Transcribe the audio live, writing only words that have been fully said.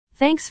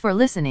Thanks for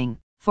listening.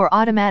 For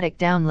automatic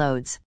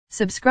downloads,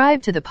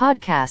 subscribe to the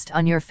podcast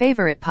on your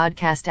favorite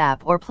podcast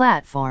app or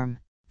platform.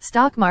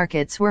 Stock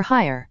markets were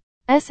higher.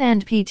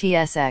 S&P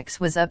TSX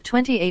was up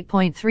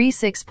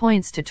 28.36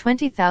 points to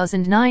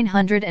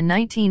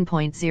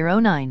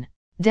 20,919.09.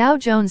 Dow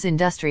Jones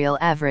Industrial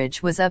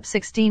Average was up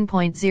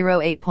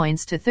 16.08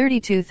 points to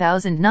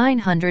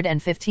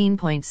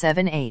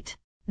 32,915.78.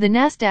 The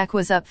Nasdaq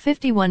was up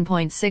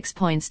 51.6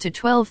 points to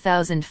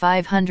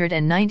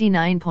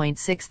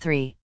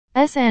 12,599.63.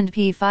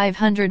 S&P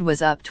 500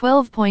 was up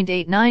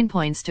 12.89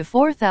 points to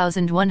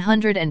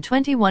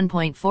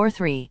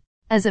 4,121.43.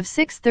 As of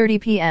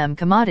 6:30 p.m.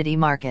 commodity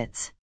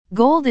markets.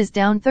 Gold is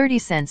down 30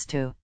 cents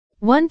to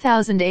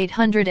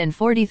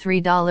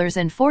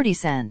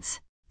 $1,843.40.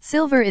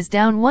 Silver is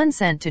down 1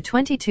 cent to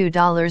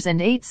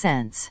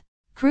 $22.08.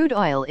 Crude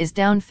oil is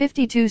down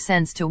 52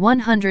 cents to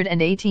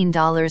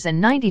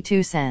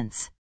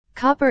 $118.92.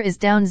 Copper is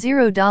down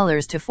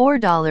 $0 to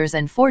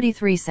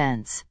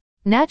 $4.43.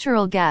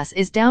 Natural gas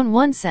is down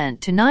 1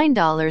 cent to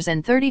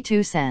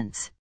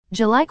 $9.32.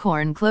 July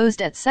corn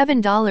closed at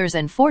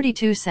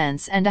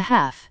 $7.42 and a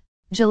half.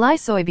 July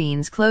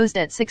soybeans closed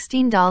at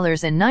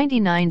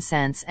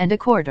 $16.99 and a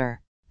quarter.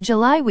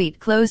 July wheat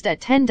closed at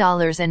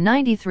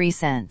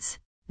 $10.93.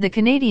 The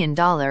Canadian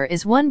dollar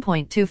is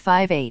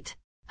 1.258.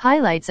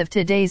 Highlights of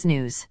today's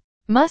news.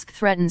 Musk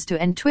threatens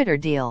to end Twitter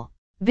deal.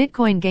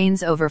 Bitcoin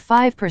gains over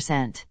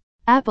 5%.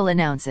 Apple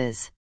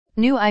announces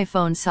new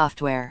iPhone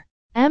software.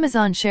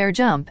 Amazon share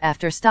jump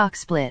after stock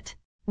split.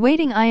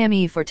 Waiting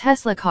IME for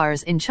Tesla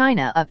cars in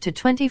China up to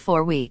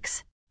 24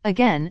 weeks.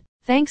 Again,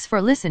 thanks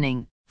for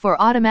listening.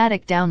 For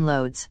automatic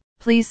downloads,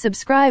 please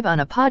subscribe on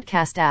a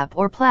podcast app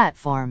or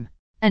platform.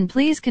 And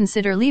please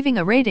consider leaving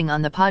a rating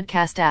on the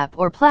podcast app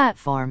or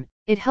platform.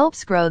 It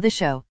helps grow the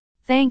show.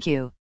 Thank you.